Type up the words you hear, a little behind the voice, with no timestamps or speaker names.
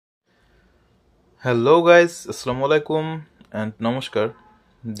Hello guys, Assalamu alaikum and Namaskar.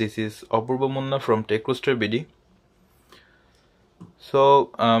 This is Apurva Munna from Tech Roaster BD.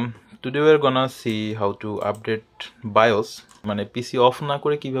 Today we're gonna see how to update BIOS. মানে PC of না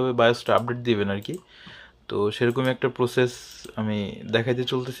করে কিভাবে BIOSটা update দিবেন আর কি। তো সেরকম একটা প্রসেস আমি দেখাইতে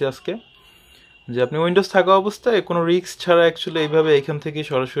চলতেছি আজকে। যে আপনি উইন্ডোজ থাকা অবস্থায় কোনো রিস্ক ছাড়া অ্যাকচুয়ালি এইভাবে এখান থেকে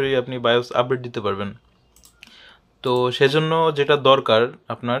সরাসরি আপনি BIOS আপডেট দিতে পারবেন। তো সেজন্য যেটা দরকার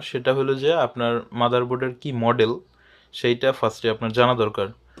আপনার সেটা হলো যে আপনার মাদারবোর্ডের কি মডেল সেইটা ফার্স্টে আপনার জানা দরকার।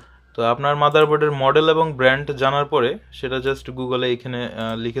 তো আপনার মাদারবোর্ডের মডেল এবং ব্র্যান্ড জানার পরে সেটা জাস্ট গুগলে এখানে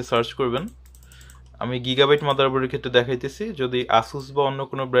লিখে সার্চ করবেন। আমি গিগাবাইট মাদারবোর্ডের ক্ষেত্রে দেখাইতেছি, যদি আসুস বা অন্য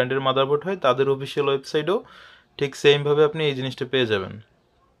কোনো ব্র্যান্ডের মাদারবোর্ড হয় তাদের অফিসিয়াল ওয়েবসাইটেও ঠিক সেমভাবে আপনি এই জিনিসটা পেয়ে যাবেন।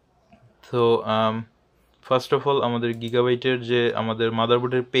 তো ফার্স্ট অফ অল আমাদের গিগাবাইটের যে আমাদের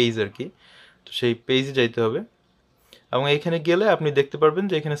মাদারবোর্ডের পেজ আর কি, তো সেই পেজে যাইতে হবে এবং এখানে গেলে আপনি দেখতে পারবেন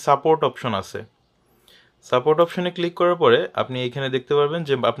যে এখানে সাপোর্ট অপশন আছে। সাপোর্ট অপশনে ক্লিক করার পরে আপনি এখানে দেখতে পারবেন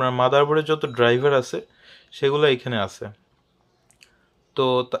যে আপনার মাদারবোর্ডে যত ড্রাইভার আছে সেগুলো এখানে আছে। তো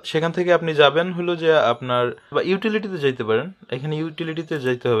সেখান থেকে আপনি যাবেন হলো যে আপনার বা ইউটিলিটিতে যাইতে পারেন। এখানে ইউটিলিটিতে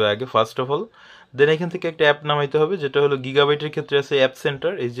যাইতে হবে আগে ফার্স্ট অফ অল, দেন এখান থেকে একটা অ্যাপ নামাইতে হবে, যেটা হলো গিগাবাইটের ক্ষেত্রে আছে অ্যাপ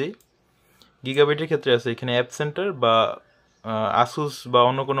সেন্টার। এই যে গিগাবাইটের ক্ষেত্রে আছে এখানে অ্যাপ সেন্টার, বা আসুস বা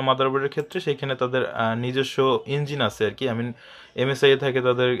অন্য কোনো মাদারবোর্ডের ক্ষেত্রে সেখানে তাদের নিজস্ব ইঞ্জিন আছে আর কি। আই মিন এমএসআই থাকে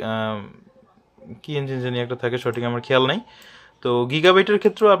তাদের কি ইঞ্জিন জানি একটা থাকে, সঠিক আমার খেয়াল নাই। তো গিগাবাইটের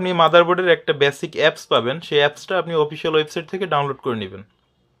ক্ষেত্রেও আপনি মাদারবোর্ডের একটা বেসিক অ্যাপস পাবেন, সেই অ্যাপসটা আপনি অফিসিয়াল ওয়েবসাইট থেকে ডাউনলোড করে নেবেন,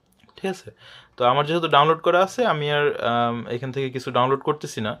 ঠিক আছে। তো আমার যেহেতু ডাউনলোড করা আছে আমি আর এখান থেকে কিছু ডাউনলোড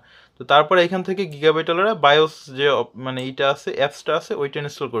করতেছি না। তো তারপরে এখান থেকে গিগাবাইটওয়ালারা বায়োস যে মানে এইটা আছে অ্যাপসটা আছে ওইটা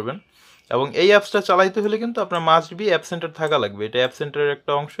ইনস্টল করবেন, এবং এই অ্যাপসটা চালাইতে হলে কিন্তু আপনার মাস্ট বি অ্যাপ সেন্টার থাকা লাগবে। এটা অ্যাপ সেন্টারের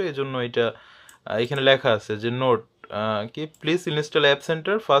একটা অংশ, এই জন্য এটা এখানে লেখা আছে যে নোট কি please install app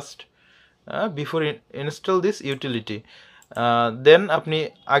centre first before install this utility. দেন আপনি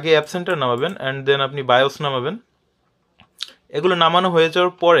আগে অ্যাপ সেন্টার নামাবেন অ্যান্ড দেন আপনি বায়োস নামাবেন। এগুলো নামানো হয়ে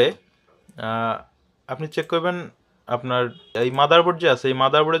যাওয়ার পরে আপনি চেক করবেন আপনার এই মাদারবোর্ড যে আছে এই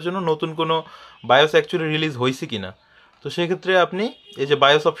মাদারবোর্ডের জন্য নতুন কোনো বায়োস অ্যাকচুয়ালি রিলিজ হয়েছে কি না। তো সেক্ষেত্রে আপনি এই যে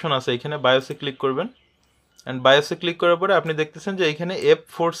বায়োস অপশন আছে এখানে বায়োসে ক্লিক করবেন, অ্যান্ড বায়োসে ক্লিক করার পরে আপনি দেখতেছেন যে এখানে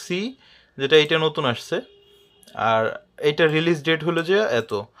F4C যেটা এটা নতুন আসছে, আর এইটা রিলিজ ডেট হলো যে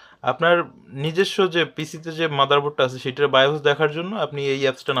এত। আপনার নিজস্ব যে পিসিতে যে মাদারবোর্ডটা আছে সেটার বায়োস দেখার জন্য আপনি এই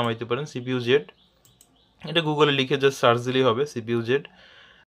অ্যাপসটা নামাইতে পারেন, CPU জেড। এটা গুগলে লিখে জাস্ট সার্চ দিলেই হবে CPU জেড।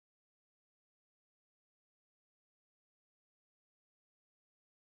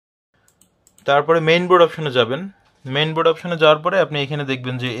 তারপরে মেইন বোর্ড অপশনে যাবেন। মেইন বোর্ড অপশনে যাওয়ার পরে আপনি এখানে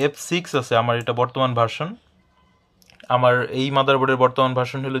দেখবেন যে F6 আছে, আমার এটা বর্তমান ভার্সন। আমার এই মাদারবোর্ডের বর্তমান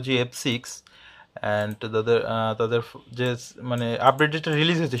ভার্সন হলো যে F6, অ্যান্ড তাদের যে মানে আপডেট যেটা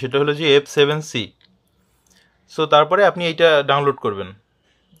রিলিজ হয়েছে সেটা হলো যে F7C। সো তারপরে আপনি এইটা ডাউনলোড করবেন।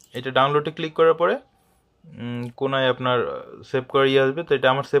 এটা ডাউনলোডে ক্লিক করার পরে কোনায় আপনার সেভ করা আসবে। তো এটা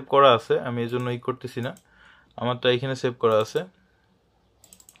আমার সেভ করা আছে, আমি এই জন্য করতেছি না, আমারটা এখানে সেভ করা আছে।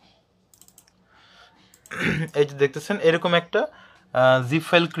 এই যে দেখতেছেন এরকম একটা জিপ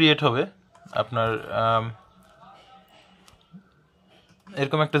ফাইল ক্রিয়েট হবে আপনার।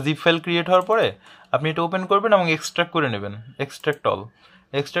 এরকম একটা জিপ ফাইল ক্রিয়েট হওয়ার পরে আপনি এটা ওপেন করবেন এবং এক্সট্রাক্ট করে নেবেন।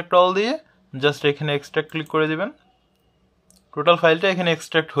 এক্সট্রাক্ট অল দিয়ে জাস্ট এখানে এক্সট্রাক্ট ক্লিক করে দিবেন। টোটাল ফাইলটা এখানে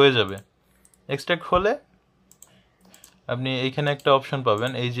এক্সট্রাক্ট হয়ে যাবে। এক্সট্রাক্ট হলে আপনি এইখানে একটা অপশন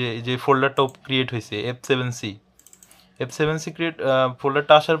পাবেন, এই যে ফোল্ডারটা ক্রিয়েট হয়েছে F7C ক্রিয়েট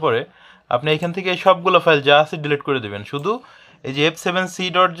ফোল্ডারটা আসার পরে আপনি এখান থেকে এই সবগুলো ফাইল যা আছে ডিলিট করে দেবেন। শুধু এই যে F7C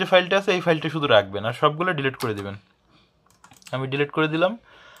ডট যে ফাইলটা আছে এই ফাইলটা শুধু রাখবেন, আর সবগুলো ডিলিট করে দেবেন। আমি ডিলিট করে দিলাম।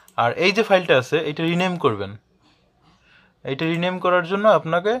 আর এই যে ফাইলটা আছে এটা রিনেম করবেন। এইটা রিনেম করার জন্য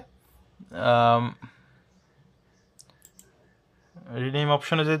আপনাকে রিনেম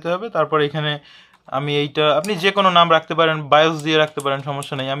অপশনে যেতে হবে। তারপর এখানে আমি এইটা আপনি যে কোনো নাম রাখতে পারেন, বায়োস দিয়ে রাখতে পারেন,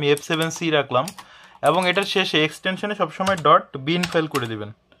 সমস্যা নেই। আমি F7C রাখলাম এবং এটার শেষে এক্সটেনশনে সবসময় .bin ফাইল করে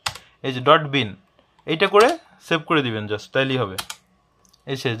দিবেন। এই যে .bin এইটা করে সেভ করে দিবেন জাস্ট, তাইলেই হবে।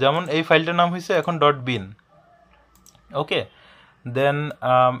 এসে যেমন এই ফাইলটার নাম হয়েছে এখন .bin। ওকে, দেন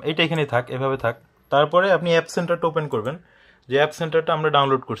এইটা এখানে থাক, এভাবে থাক। তারপরে আপনি অ্যাপ সেন্টারটা ওপেন করবেন, যে অ্যাপ সেন্টারটা আমরা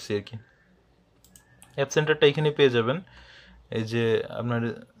ডাউনলোড করছি আর কি। অ্যাপ সেন্টারটা এখানে পেয়ে যাবেন। এই যে আপনার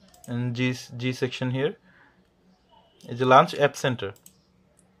জি সেকশন হিয়ার, এই যে lunch app centre,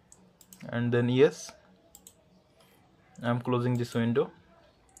 and then yes I am closing this window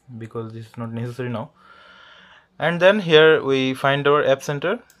because this is not necessary now, and then here we find our app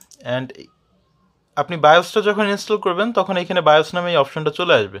center, and আপনি বায়োসটা যখন ইনস্টল করবেন তখন এখানে বায়োস নামে এই অপশনটা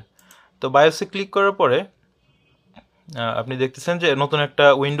চলে আসবে। তো বায়োসে ক্লিক করার পরে আপনি দেখতেছেন যে নতুন একটা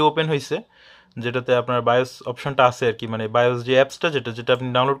উইন্ডো ওপেন হয়েছে। যেটাতে আপনার বায়োস অপশনটা আছে আর কি, মানে বায়োস যে অ্যাপসটা যেটা আপনি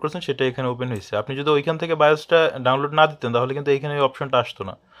ডাউনলোড করছেন সেটা এখানে ওপেন হয়েছে। আপনি যদি ওইখান থেকে বায়োসটা ডাউনলোড না দিতেন তাহলে কিন্তু এখানে এই অপশনটা আসতো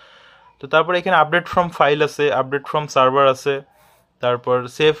না। তো তারপরে এখানে আপডেট ফ্রম ফাইল আছে, আপডেট ফ্রম সার্ভার আছে, তারপর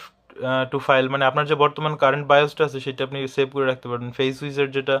সেভ টু ফাইল, মানে আপনার যে বর্তমান কারেন্ট বায়োসটা আছে সেটা আপনি সেভ করে রাখতে পারবেন। ফেস উইজার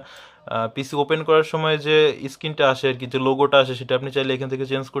যেটা পিসি ওপেন করার সময় যে স্ক্রিনটা আসে আর কি, যে লোগোটা আসে, সেটা আপনি চাইলে এখান থেকে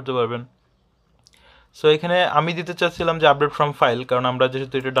চেঞ্জ করতে পারবেন। সো এখানে আমি দিতে চাচ্ছিলাম যে আপডেট ফ্রম ফাইল, কারণ আমরা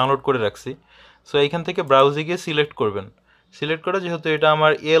যেহেতু এটা ডাউনলোড করে রাখছি। সো এইখান থেকে ব্রাউজে গিয়ে সিলেক্ট করবেন। সিলেক্ট করে যেহেতু এটা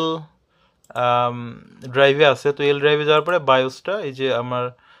আমার এল ড্রাইভে আছে, তো এল ড্রাইভে যাওয়ার পরে বায়োসটা এই যে আমার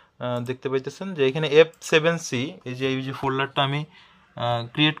দেখতে পাইতেছেন যে এখানে F7C, এই যে ফোল্ডারটা আমি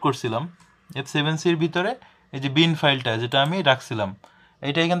ক্রিয়েট করছিলাম, F7Cর ভিতরে এই যে বিন ফাইলটা যেটা আমি রাখছিলাম,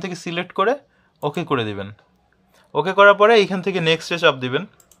 এইটা এখান থেকে সিলেক্ট করে ওকে করে দিবেন। ওকে করার পরে এইখান থেকে নেক্সটে চাপ দিবেন।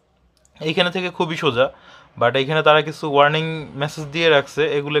 এইখানে থেকে খুবই সোজা, বাট এইখানে তারা কিছু ওয়ার্নিং মেসেজ দিয়ে রাখছে,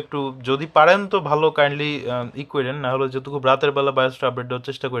 এগুলো একটু যদি পারেন তো ভালো কাইন্ডলি করেন, না হলে যেহেতু খুব রাতের বেলা বায়োসটা আপডেট দেওয়ার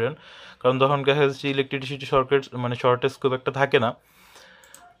চেষ্টা করেন, কারণ তখন দেখা যাচ্ছে ইলেকট্রিসিটি শর্টেজ খুব একটা থাকে না।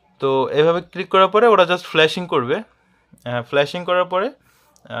 তো এভাবে ক্লিক করার পরে ওরা জাস্ট ফ্ল্যাশিং করবে। ফ্ল্যাশিং করার পরে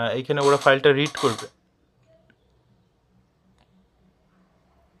এইখানে ওরা ফাইলটা রিড করবে।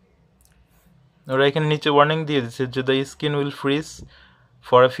 ওরা এখানে নিচে ওয়ার্নিং দিয়ে দিচ্ছে যে the screen will fridge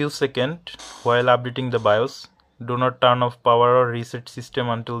for a few seconds while updating the BIOS. Do not turn off power or reset system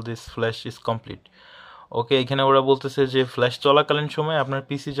until this flash is complete. ওকে, এখানে ওরা বলতেছে যে ফ্ল্যাশ চলাকালীন সময় আপনার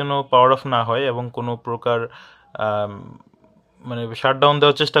পিসি যেন পাওয়ার অফ না হয় এবং কোনো প্রকার মানে শাটডাউন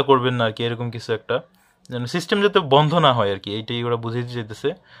দেওয়ার চেষ্টা করবেন না আর কি, এরকম কিছু একটা, যেন সিস্টেম যাতে বন্ধ না হয় আর কি, এইটাই ওরা বুঝিয়ে যেতেছে।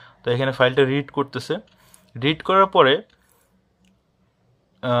 তো এখানে ফাইলটা রিড করতেছে। রিড করার পরে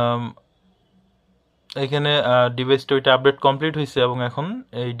এখানে ডিভাইসটা ওইটা আপডেট কমপ্লিট হয়েছে এবং এখন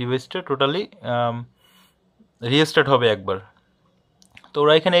এই ডিভাইসটা টোটালি রিস্টার্ট হবে একবার। তো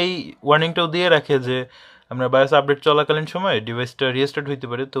ওরা এখানে এই ওয়ার্নিংটাও দিয়ে রাখে যে আমরা বায়োস আপডেট চলাকালীন সময় ডিভাইসটা রিস্টার্ট হইতে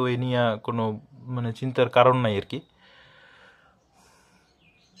পারে, তো এই নিয়ে কোনো মানে চিন্তার কারণ নাই আর কি।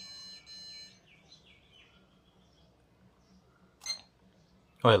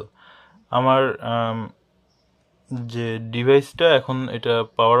 ওয়েল, আমার যে ডিভাইসটা এখন এটা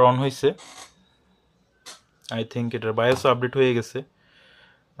পাওয়ার অন হয়েছে, আই থিঙ্ক এটার বায়োস আপডেট হয়ে গেছে।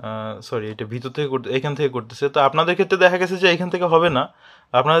 সরি, এটা ভিতর থেকে এখান থেকে করতেছে। তো আপনাদের ক্ষেত্রে দেখা গেছে যে এখান থেকে হবে না,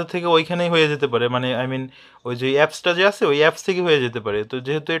 আপনাদের থেকে ওইখানেই হয়ে যেতে পারে, মানে আই মিন ওই যে অ্যাপসটা যে আছে ওই অ্যাপস থেকে হয়ে যেতে পারে। তো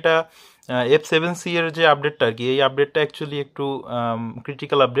যেহেতু এটা F7C এর যে আপডেটটা আর কি, এই আপডেটটা অ্যাকচুয়ালি একটু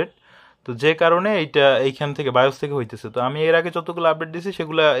ক্রিটিক্যাল আপডেট, তো যে কারণে এইটা এইখান থেকে বায়োস থেকে হইতেছে। তো আমি এর আগে যতগুলো আপডেট দিয়েছি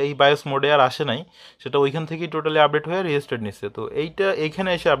সেগুলো এই বায়োস মোডে আর আসে নাই, সেটা ওইখান থেকেই টোটালি আপডেট হয়ে রিস্টার্ট নিচ্ছে। তো এইটা এইখানে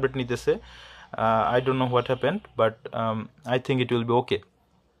এসে আপডেট নিতেছে। I don't know what happened, but I think it will be okay.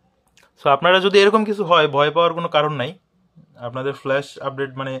 So আপনারা যদি এরকম কিছু হয়, ভয় পাওয়ার কোনো কারণ নাই। আপনাদের ফ্ল্যাশ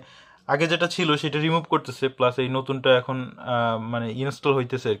আপডেট মানে আগে যেটা ছিল সেটা রিমুভ করতেছে, প্লাস এই নতুনটা এখন মানে ইনস্টল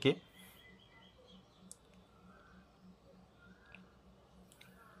হইতেছে আর কি।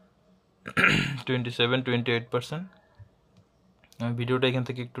 %27-28%। আমি ভিডিওটা এখান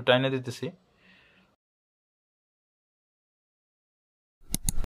থেকে একটু টাইনে দিতেছি।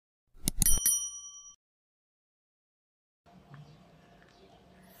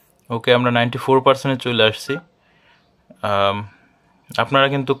 ওকে, আমরা 94%-এ চলে আসছি। আপনারা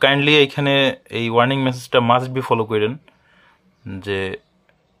কিন্তু কাইন্ডলি এইখানে এই ওয়ার্নিং মেসেজটা মাস্ট বি ফলো করেন, যে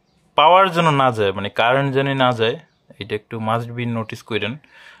পাওয়ার যেন না যায়, মানে কারেন্ট যেন না যায়, এটা একটু মাস্ট বি নোটিস করেন।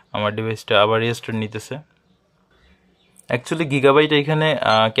 আমার ডিভাইসটা আবার রিস্টার্ট নিতেছে। অ্যাকচুয়ালি গিগাবাইট এখানে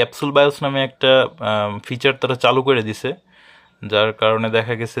ক্যাপসুল বায়োস নামে একটা ফিচার তারা চালু করে দিছে, যার কারণে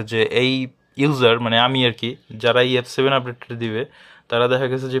দেখা গেছে যে এই ইউজার মানে আমি আর কি, যারা এই F7 আপডেটটা দিবে তারা দেখা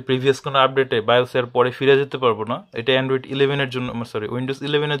গেছে যে প্রিভিয়াস কোনো আপডেটে বায়োসের পরে ফিরে যেতে পারবো না। এটা অ্যান্ড্রয়েড 11-এর জন্য, সরি উইন্ডোজ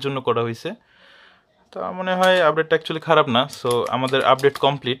 11-এর জন্য করা হয়েছে। তো মনে হয় আপডেটটা অ্যাকচুয়ালি খারাপ না। সো আমাদের আপডেট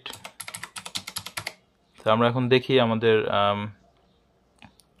কমপ্লিট। তো আমরা এখন দেখি আমাদের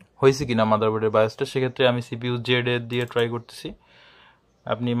হয়েছে কিনা মাদারবোর্ডের বায়োসটা। সেক্ষেত্রে আমি CPU Z দিয়ে ট্রাই করতেছি।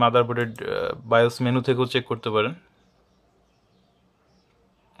 আপনি মাদারবোর্ডের বায়োস মেনু থেকেও চেক করতে পারেন।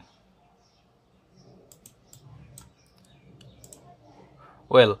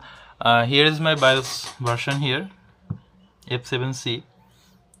 Well, here is my BIOS version here, F7C,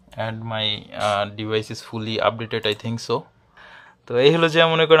 and my device is fully updated, I think so. তো এই হলো যে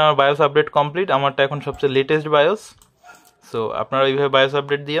মনে করেন আমার বায়োস আপডেট কমপ্লিট। আমারটা এখন সবচেয়ে লেটেস্ট বায়োস। সো আপনারা এইভাবে বায়োস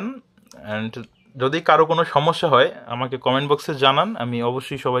আপডেট দিয়েন। অ্যান্ড যদি কারো কোনো সমস্যা হয় আমাকে কমেন্ট বক্সে জানান, আমি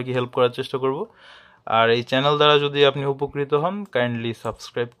অবশ্যই সবাইকে হেল্প করার চেষ্টা করব। আর এই চ্যানেল দ্বারা যদি আপনি উপকৃত হন কাইন্ডলি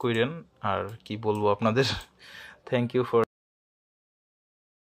সাবস্ক্রাইব করেন। আর কি বলবো আপনাদের, থ্যাংক ইউ ফর